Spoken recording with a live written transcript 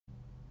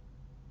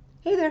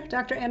Hey there,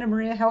 Dr. Anna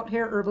Maria Helt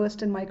here,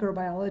 herbalist and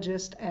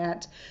microbiologist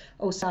at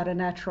Osada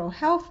Natural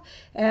Health,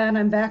 and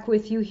I'm back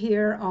with you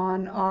here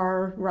on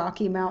our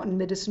Rocky Mountain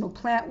Medicinal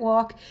Plant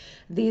Walk.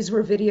 These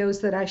were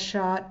videos that I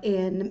shot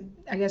in,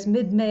 I guess,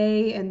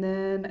 mid-May and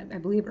then I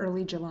believe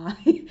early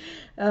July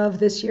of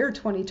this year,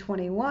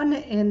 2021,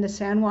 in the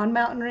San Juan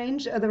Mountain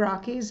Range of the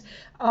Rockies,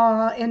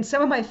 in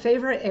some of my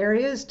favorite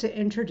areas to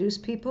introduce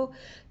people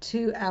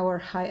to our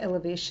high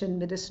elevation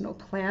medicinal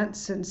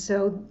plants. And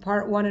so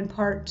part one and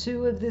part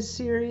two of this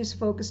series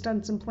focused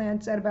on some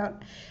plants at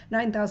about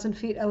 9,000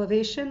 feet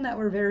elevation that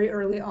were very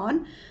early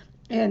on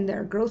in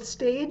their growth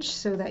stage,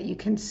 so that you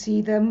can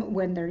see them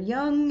when they're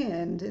young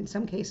and in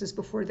some cases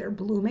before they're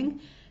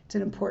blooming. It's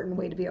an important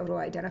way to be able to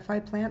identify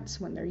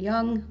plants when they're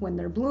young, when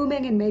they're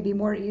blooming, and maybe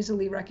more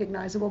easily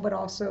recognizable, but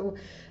also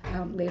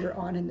later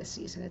on in the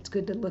season. It's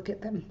good to look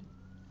at them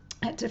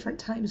at different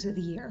times of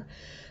the year.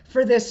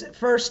 For this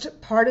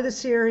first part of the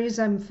series,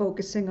 I'm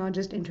focusing on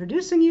just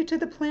introducing you to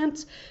the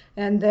plants,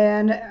 and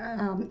then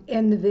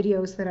in the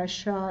videos that I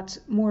shot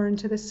more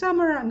into the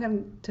summer, I'm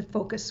going to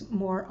focus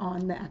more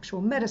on the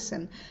actual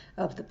medicine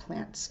of the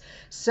plants.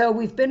 So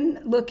we've been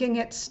looking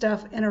at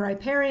stuff in a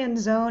riparian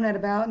zone at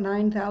about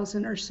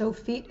 9,000 or so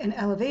feet in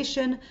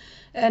elevation,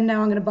 and now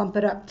I'm going to bump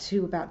it up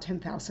to about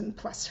 10,000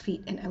 plus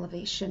feet in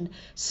elevation,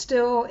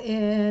 still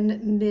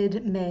in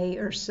mid-May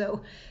or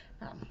so.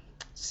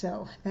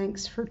 So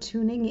thanks for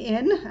tuning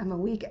in. I'm a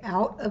week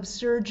out of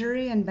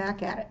surgery and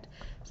back at it.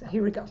 So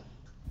here we go.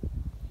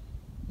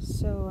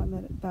 So I'm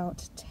at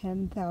about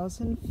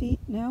 10,000 feet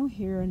now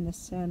here in the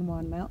San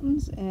Juan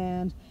Mountains,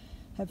 and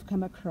have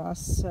come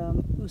across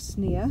some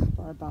Usnea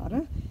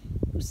barbata.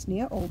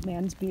 Usnea, old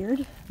man's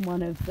beard,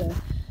 one of the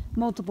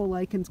multiple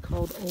lichens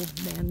called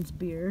old man's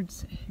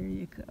beards. Here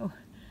you go.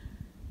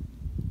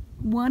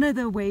 One of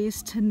the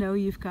ways to know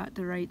you've got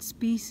the right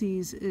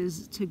species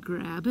is to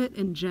grab it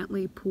and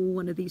gently pull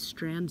one of these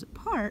strands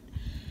apart,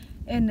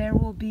 and there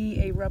will be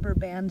a rubber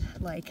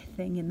band-like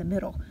thing in the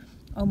middle,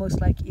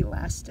 almost like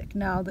elastic.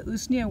 Now, the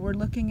Usnea we're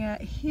looking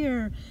at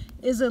here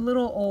is a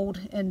little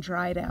old and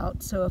dried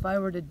out, so if I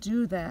were to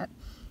do that,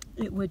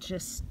 it would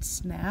just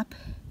snap,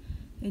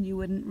 and you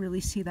wouldn't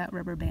really see that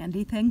rubber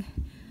bandy thing.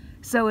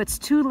 So it's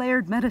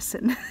two-layered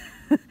medicine.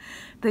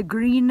 The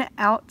green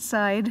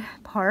outside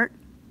part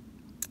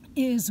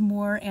is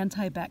more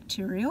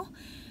antibacterial,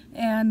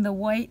 and the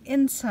white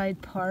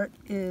inside part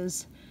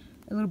is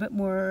a little bit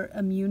more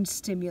immune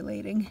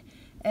stimulating.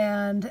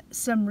 And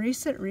some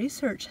recent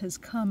research has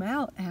come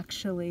out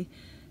actually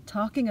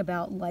talking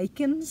about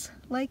lichens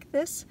like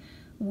this,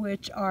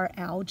 which are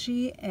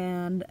algae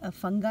and a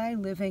fungi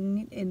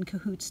living in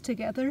cahoots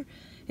together.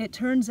 It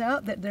turns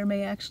out that there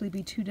may actually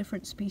be two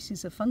different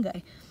species of fungi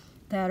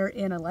that are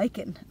in a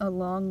lichen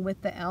along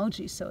with the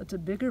algae, so it's a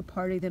bigger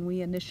party than we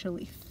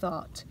initially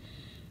thought.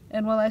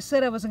 And while I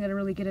said I wasn't going to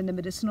really get into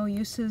medicinal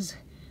uses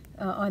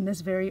on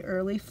this very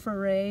early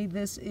foray,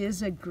 this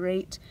is a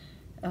great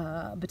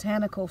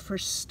botanical for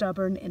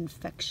stubborn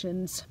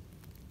infections,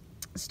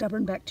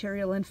 stubborn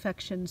bacterial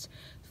infections,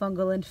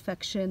 fungal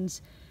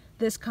infections.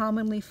 This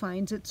commonly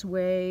finds its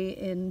way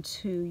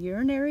into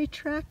urinary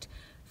tract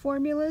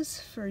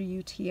formulas for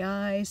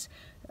UTIs,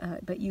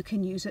 but you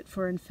can use it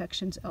for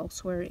infections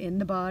elsewhere in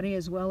the body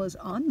as well as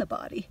on the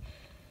body.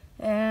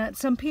 And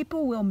some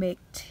people will make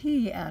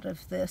tea out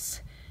of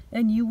this,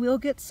 and you will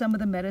get some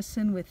of the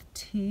medicine with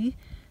tea,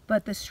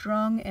 but the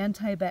strong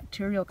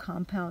antibacterial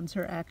compounds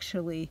are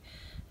actually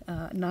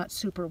not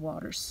super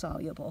water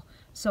soluble.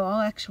 So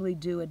I'll actually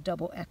do a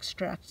double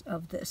extract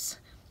of this.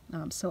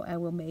 So I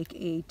will make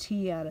a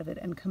tea out of it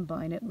and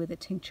combine it with a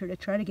tincture to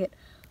try to get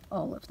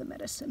all of the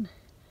medicine.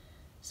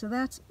 So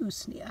that's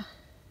Usnea.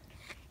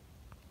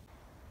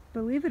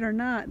 Believe it or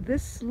not,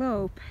 this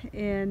slope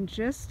in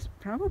just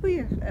probably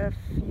a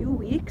few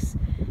weeks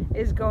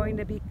is going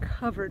to be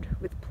covered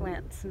with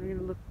plants. And we're going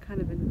to look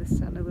kind of into the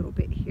sun a little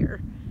bit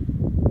here.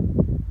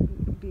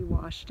 It'll be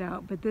washed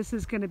out, but this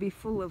is going to be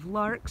full of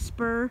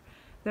larkspur.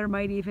 There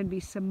might even be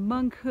some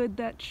monkhood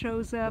that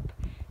shows up,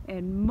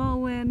 and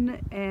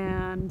mullein,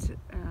 and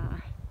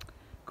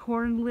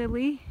corn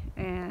lily,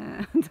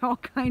 and all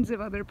kinds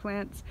of other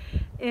plants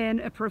in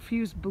a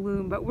profuse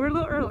bloom. But we're a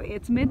little early.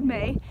 It's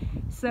mid-May,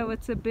 so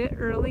it's a bit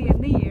early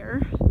in the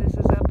year. This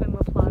is up in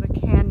La Plata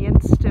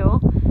Canyon still.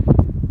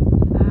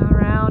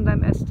 Around,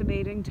 I'm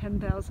estimating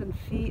 10,000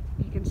 feet.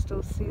 You can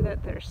still see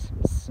that there's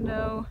some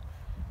snow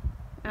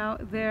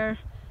out there.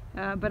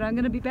 But I'm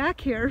going to be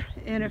back here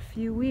in a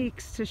few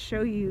weeks to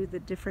show you the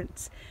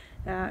difference.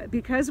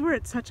 Because we're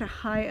at such a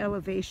high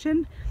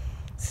elevation,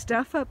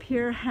 stuff up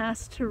here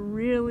has to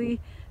really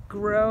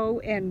grow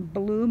and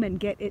bloom and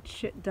get its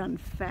shit done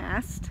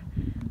fast.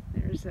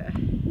 There's a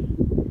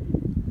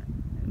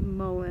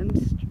mullein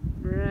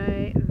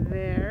right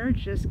there,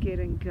 just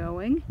getting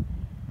going.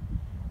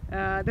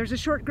 There's a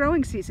short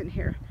growing season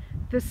here.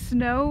 The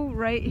snow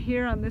right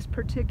here on this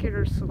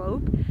particular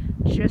slope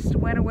just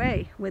went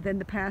away within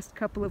the past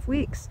couple of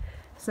weeks.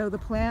 So the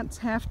plants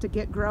have to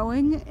get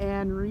growing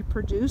and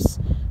reproduce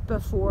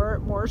before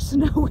more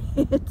snow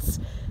hits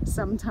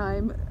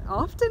sometime,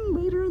 often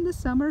later in the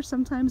summer,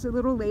 sometimes a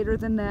little later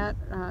than that,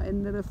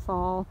 into the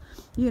fall.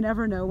 You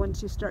never know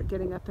once you start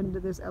getting up into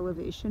this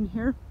elevation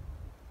here.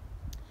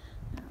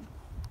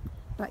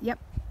 But yep,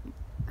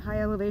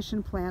 high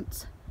elevation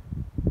plants.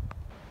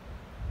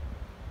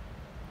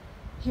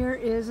 Here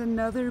is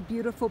another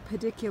beautiful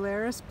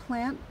pedicularis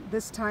plant.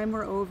 This time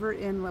we're over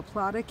in La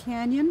Plata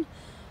Canyon,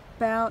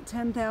 about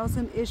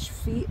 10,000-ish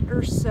feet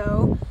or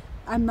so.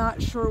 I'm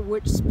not sure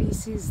which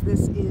species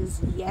this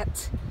is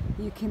yet.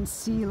 You can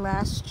see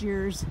last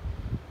year's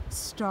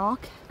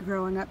stalk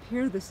growing up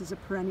here. This is a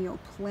perennial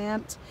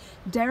plant.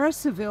 Dara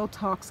Seville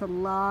talks a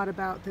lot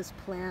about this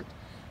plant.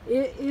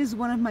 It is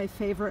one of my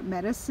favorite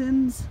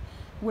medicines.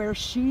 Where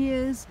she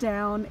is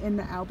down in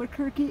the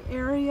Albuquerque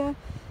area,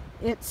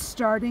 it's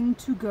starting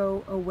to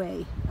go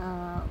away.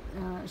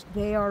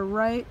 They are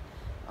right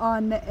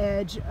on the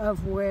edge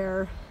of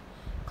where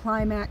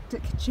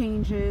climatic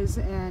changes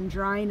and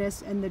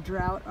dryness and the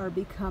drought are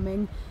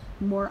becoming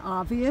more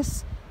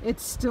obvious.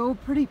 It's still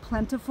pretty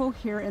plentiful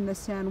here in the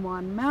San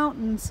Juan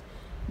Mountains,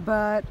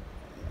 but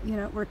you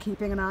know, we're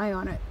keeping an eye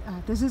on it.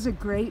 This is a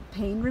great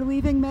pain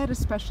relieving med,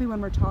 especially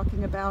when we're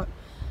talking about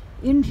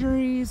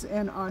injuries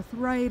and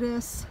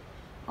arthritis,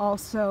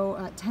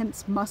 also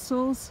tense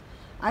muscles.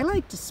 I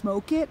like to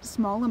smoke it,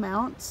 small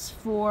amounts,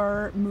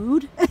 for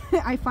mood.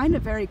 I find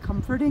it very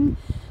comforting.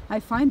 I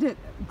find it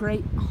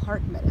great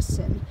heart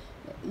medicine,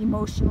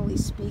 emotionally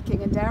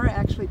speaking. And Dara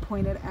actually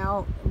pointed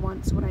out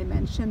once when I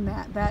mentioned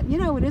that you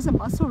know, it is a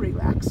muscle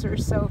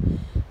relaxer, so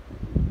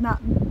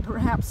not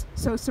perhaps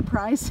so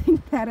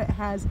surprising that it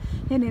has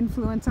an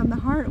influence on the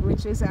heart,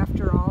 which is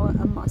after all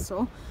a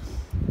muscle.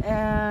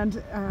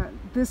 And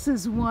this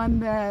is one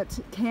that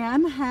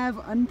can have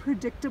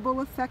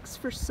unpredictable effects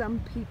for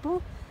some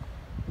people.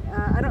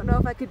 I don't know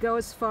if I could go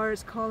as far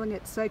as calling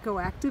it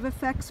psychoactive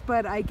effects,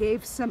 but I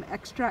gave some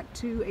extract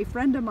to a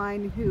friend of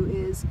mine who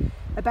is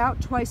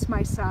about twice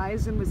my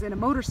size and was in a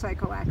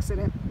motorcycle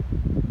accident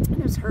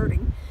and is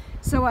hurting.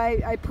 So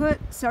I put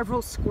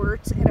several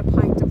squirts in a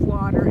pint of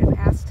water and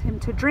asked him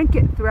to drink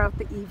it throughout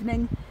the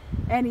evening,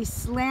 and he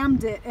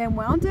slammed it and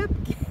wound up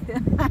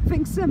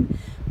having some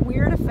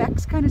weird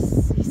effects.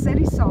 He said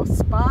he saw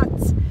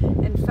spots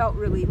and felt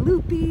really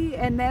loopy,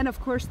 and then of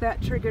course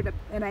that triggered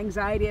an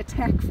anxiety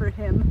attack for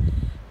him.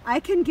 I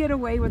can get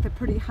away with a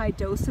pretty high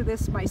dose of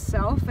this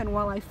myself, and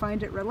while I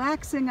find it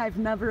relaxing, I've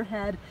never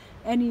had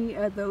any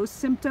of those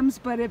symptoms.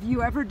 But if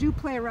you ever do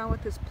play around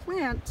with this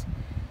plant,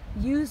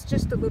 use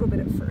just a little bit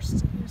at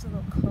first. Here's a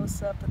little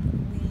close-up of the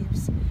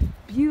leaves.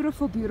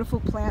 Beautiful, beautiful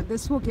plant.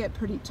 This will get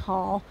pretty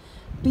tall.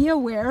 Be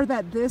aware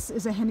that this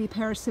is a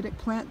hemiparasitic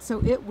plant,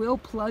 so it will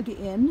plug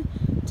in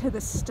to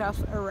the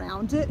stuff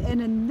around it.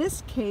 And in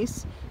this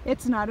case,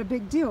 it's not a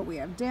big deal. We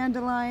have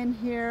dandelion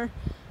here.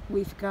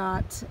 We've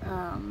got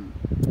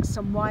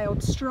some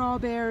wild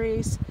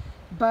strawberries.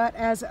 But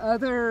as in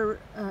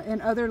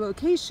other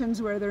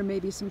locations where there may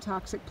be some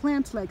toxic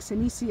plants like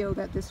senecio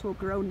that this will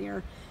grow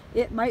near,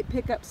 it might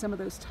pick up some of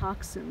those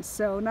toxins.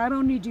 So not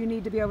only do you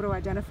need to be able to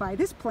identify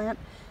this plant,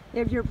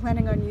 if you're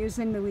planning on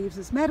using the leaves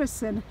as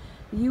medicine,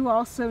 you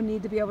also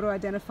need to be able to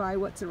identify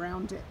what's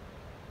around it.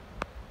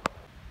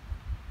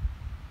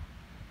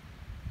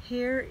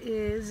 Here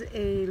is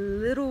a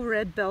little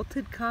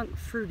red-belted conch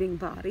fruiting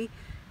body,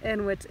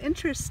 and what's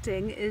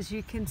interesting is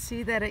you can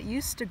see that it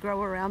used to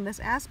grow around this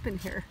aspen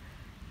here.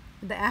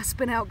 The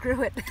aspen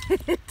outgrew it.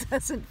 It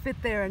doesn't fit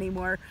there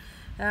anymore.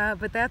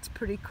 But that's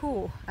pretty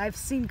cool. I've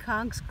seen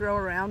conchs grow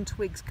around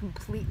twigs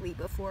completely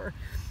before,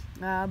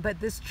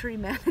 but this tree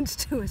managed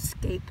to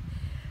escape.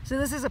 So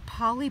this is a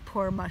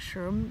polypore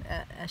mushroom,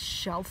 a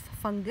shelf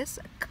fungus,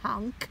 a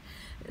conch,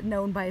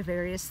 known by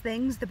various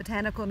things. The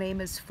botanical name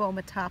is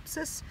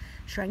Fomitopsis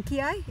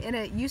shrenkii, and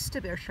it used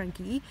to be, or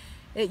shrenkii,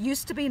 it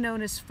used to be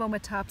known as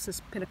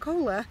Fomitopsis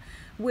pinicola,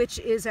 which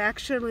is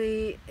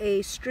actually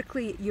a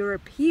strictly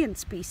European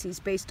species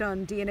based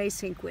on DNA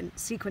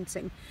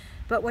sequencing.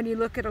 But when you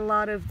look at a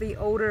lot of the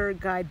older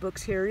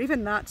guidebooks here,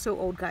 even not so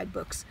old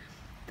guidebooks,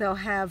 they'll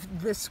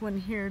have this one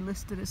here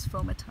listed as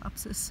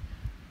Fomitopsis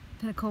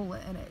pinicola,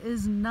 and it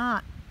is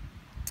not.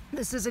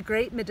 This is a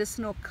great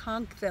medicinal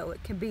conch, though.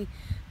 It can be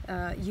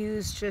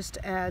used just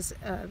as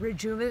a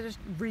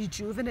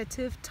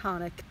rejuvenative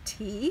tonic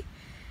tea.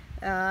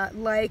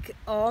 Like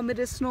all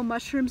medicinal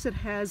mushrooms, it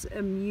has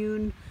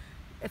immune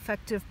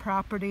effective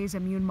properties,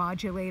 immune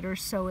modulators,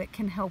 so it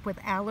can help with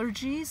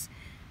allergies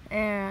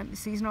and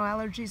seasonal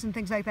allergies and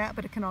things like that,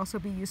 but it can also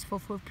be useful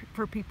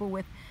for people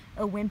with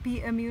a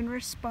wimpy immune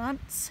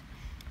response.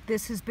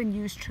 This has been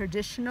used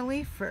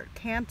traditionally for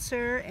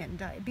cancer and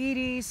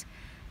diabetes,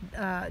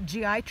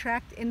 GI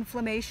tract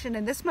inflammation,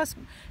 and this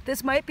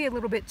might be a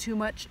little bit too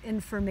much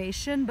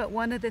information, but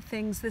one of the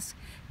things this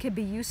can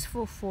be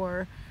useful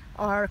for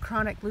are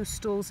chronic loose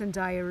stools and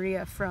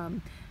diarrhea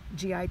from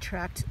GI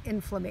tract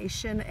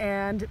inflammation.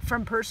 And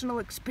from personal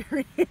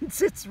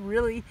experience, it's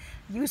really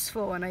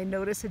useful, and I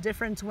notice a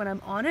difference when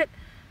I'm on it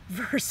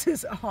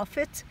versus off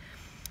it.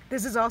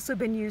 This has also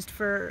been used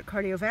for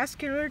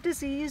cardiovascular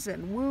disease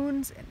and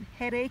wounds and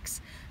headaches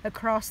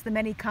across the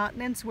many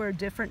continents where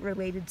different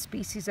related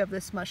species of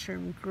this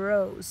mushroom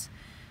grows.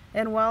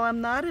 And while I'm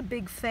not a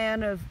big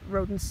fan of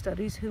rodent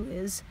studies, who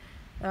is?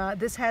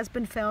 This has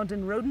been found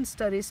in rodent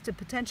studies to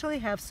potentially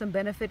have some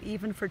benefit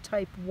even for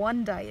type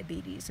 1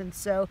 diabetes. And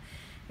so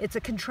it's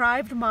a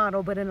contrived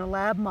model, but in a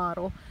lab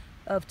model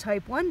of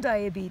type 1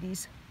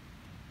 diabetes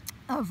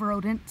of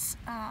rodents,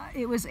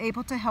 it was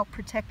able to help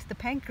protect the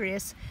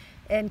pancreas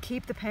and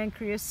keep the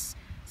pancreas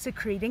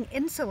secreting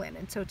insulin.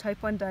 And so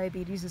type 1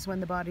 diabetes is when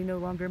the body no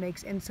longer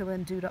makes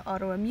insulin due to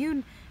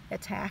autoimmune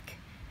attack.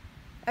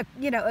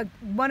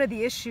 One of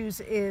the issues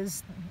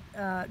is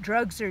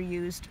drugs are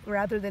used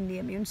rather than the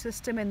immune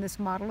system in this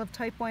model of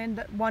type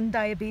 1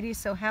 diabetes.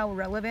 So how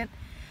relevant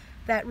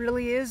that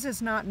really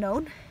is not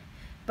known,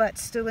 but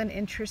still an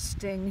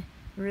interesting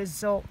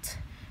result.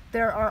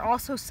 There are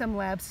also some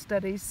lab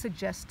studies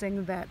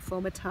suggesting that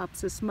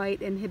Fomitopsis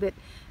might inhibit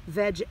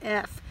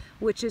VEGF,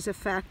 which is a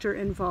factor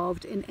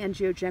involved in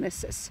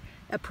angiogenesis,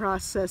 a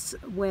process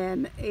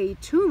when a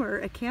tumor,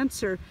 a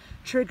cancer,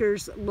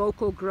 triggers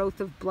local growth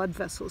of blood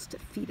vessels to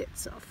feed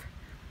itself.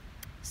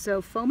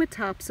 So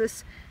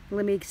Fomitopsis,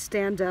 let me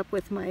stand up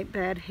with my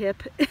bad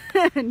hip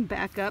and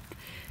back up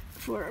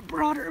for a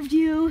broader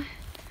view.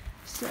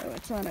 So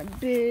it's on a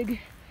big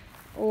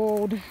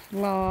old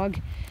log.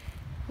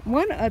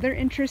 One other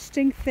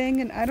interesting thing,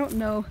 and I don't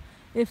know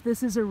if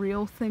this is a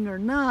real thing or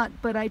not,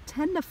 but I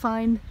tend to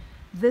find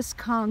this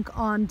conch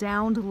on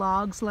downed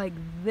logs like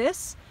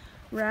this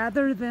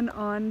rather than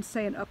on,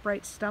 say, an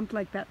upright stump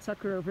like that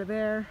sucker over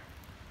there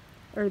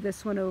or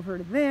this one over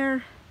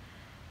there.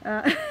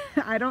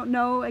 I don't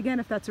know, again,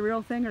 if that's a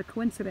real thing or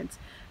coincidence.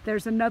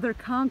 There's another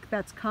conch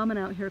that's common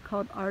out here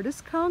called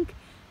artist conch,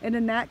 and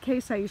in that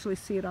case I usually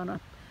see it on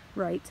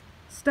upright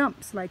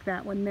stumps like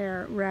that one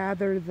there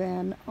rather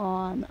than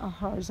on a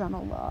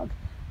horizontal log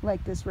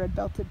like this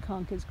red-belted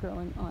conch is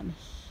growing on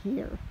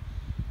here.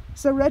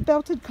 So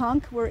red-belted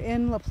conch, we're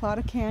in La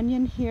Plata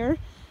Canyon here,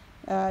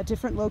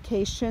 different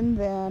location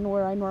than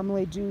where I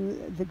normally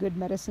do the Good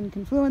Medicine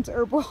Confluence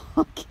Herb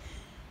Walk,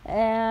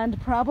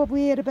 and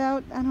probably at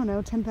about, I don't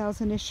know,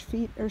 10,000-ish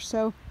feet or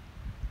so,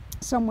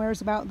 somewhere's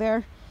about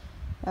there.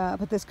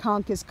 But this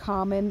conch is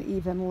common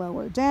even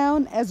lower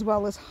down as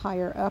well as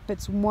higher up.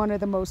 It's one of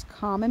the most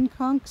common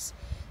conchs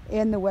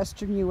in the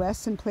western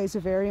U.S. and plays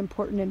a very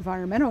important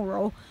environmental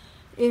role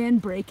in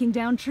breaking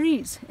down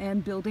trees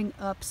and building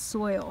up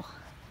soil.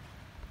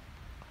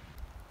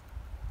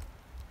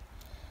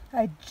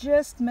 I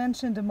just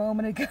mentioned a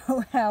moment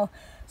ago how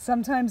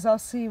sometimes I'll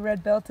see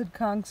red-belted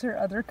conchs or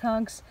other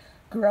conchs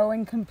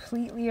growing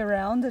completely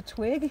around a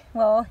twig.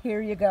 Well,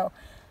 here you go.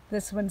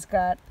 This one's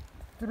got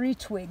 3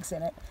 twigs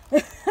in it.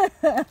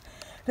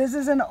 This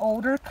is an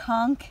older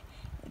conch.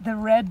 The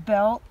red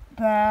belt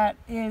that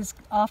is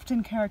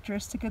often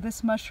characteristic of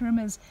this mushroom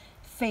is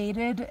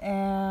faded,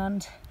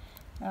 and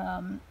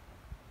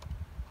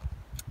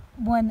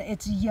when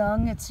it's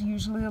young it's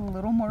usually a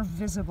little more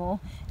visible,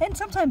 and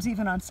sometimes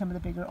even on some of the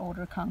bigger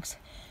older conchs.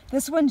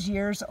 This one's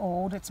years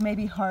old. It's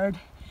maybe hard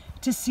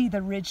to see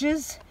the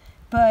ridges,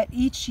 but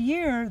each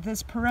year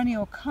this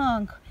perennial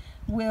conch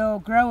will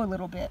grow a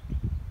little bit,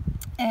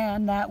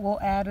 and that will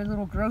add a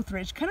little growth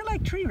ridge, kind of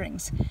like tree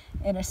rings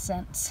in a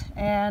sense.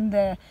 And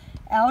the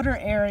outer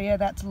area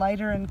that's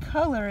lighter in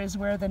color is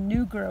where the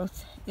new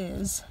growth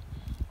is.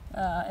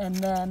 And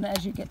then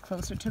as you get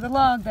closer to the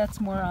log, that's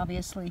more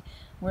obviously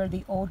where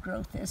the old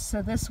growth is.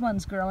 So this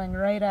one's growing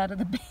right out of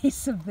the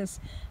base of this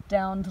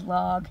downed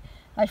log.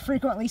 I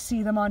frequently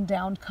see them on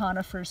downed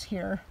conifers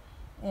here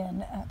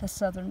in the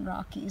Southern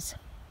Rockies.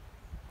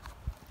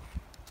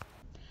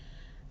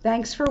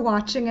 Thanks for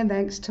watching, and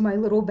thanks to my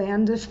little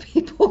band of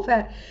people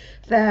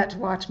that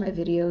watch my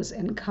videos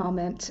and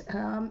comment.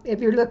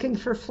 If you're looking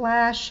for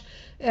flash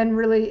and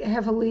really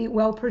heavily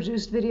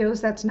well-produced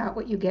videos, that's not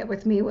what you get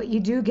with me. What you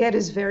do get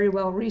is very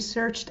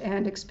well-researched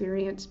and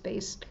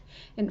experience-based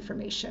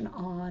information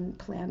on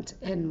plant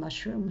and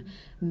mushroom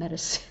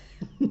medicine.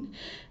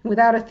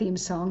 Without a theme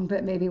song,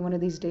 but maybe one of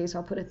these days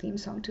I'll put a theme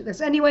song to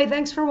this. Anyway,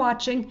 thanks for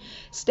watching.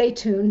 Stay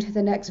tuned.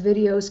 The next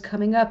videos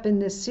coming up in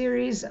this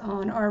series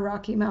on our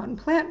Rocky Mountain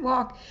Plant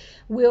Walk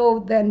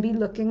will then be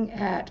looking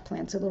at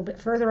plants a little bit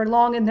further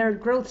along in their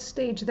growth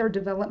stage, their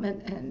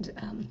development,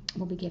 and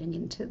we'll be getting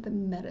into the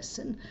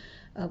medicine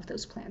of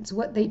those plants,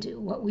 what they do,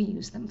 what we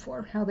use them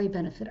for, how they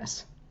benefit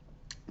us.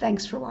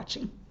 Thanks for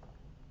watching.